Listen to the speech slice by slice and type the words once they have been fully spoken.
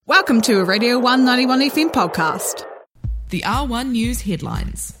Welcome to a Radio 191 FM podcast. The R1 News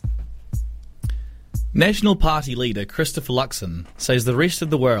headlines. National Party leader Christopher Luxon says the rest of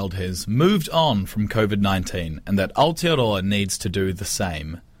the world has moved on from COVID-19 and that Aotearoa needs to do the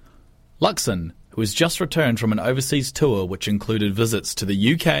same. Luxon, who has just returned from an overseas tour which included visits to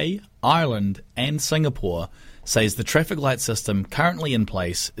the UK, Ireland and Singapore, says the traffic light system currently in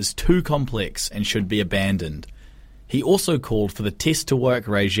place is too complex and should be abandoned. He also called for the test-to-work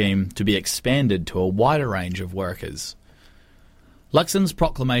regime to be expanded to a wider range of workers. Luxon's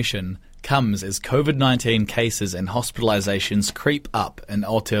proclamation comes as COVID-19 cases and hospitalisations creep up in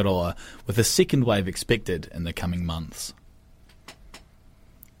Aotearoa, with a second wave expected in the coming months.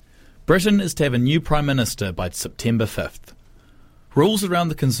 Britain is to have a new Prime Minister by September 5th. Rules around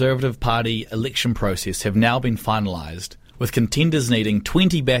the Conservative Party election process have now been finalised, with contenders needing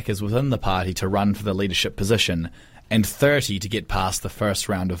 20 backers within the party to run for the leadership position and 30 to get past the first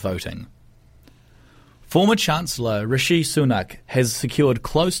round of voting. Former Chancellor Rishi Sunak has secured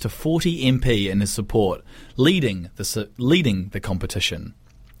close to 40 MP in his support, leading the competition.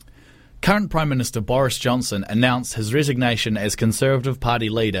 Current Prime Minister Boris Johnson announced his resignation as Conservative Party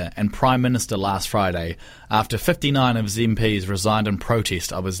leader and Prime Minister last Friday after 59 of his MPs resigned in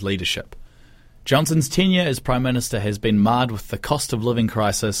protest of his leadership. Johnson's tenure as Prime Minister has been marred with the cost of living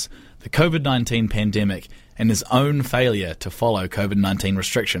crisis, the COVID-19 pandemic and his own failure to follow COVID-19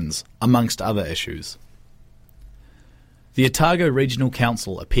 restrictions, amongst other issues. The Otago Regional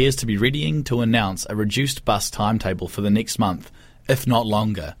Council appears to be readying to announce a reduced bus timetable for the next month, if not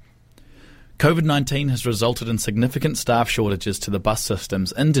longer. COVID-19 has resulted in significant staff shortages to the bus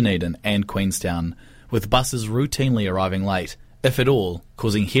systems in Dunedin and Queenstown, with buses routinely arriving late, if at all,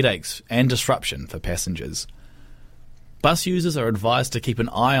 causing headaches and disruption for passengers. Bus users are advised to keep an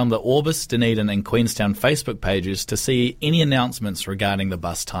eye on the Orbis, Dunedin and Queenstown Facebook pages to see any announcements regarding the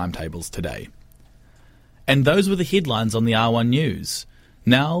bus timetables today. And those were the headlines on the R1 News.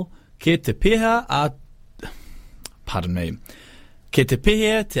 Now, Ke te pehea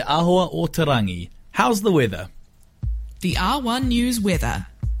te ahoa o te rangi. How's the weather? The R1 News weather.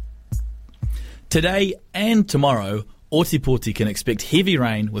 Today and tomorrow, Ōtepoti can expect heavy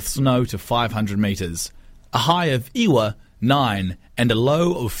rain with snow to 500 metres. A high of Iwa, 9, and a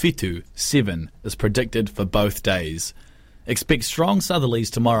low of Whitu, 7, is predicted for both days. Expect strong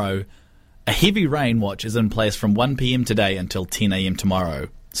southerlies tomorrow. A heavy rain watch is in place from 1 p.m. today until 10 a.m. tomorrow.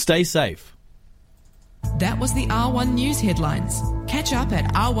 Stay safe. That was the R1 News headlines. Catch up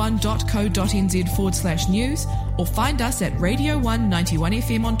at r1.co.nz/news or find us at Radio 191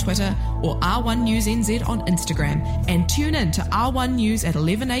 FM on Twitter or R1 News NZ on Instagram, and tune in to R1 News at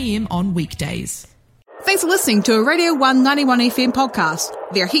 11 a.m. on weekdays. Thanks for listening to a Radio 191 FM podcast.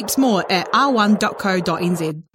 There are heaps more at r1.co.nz.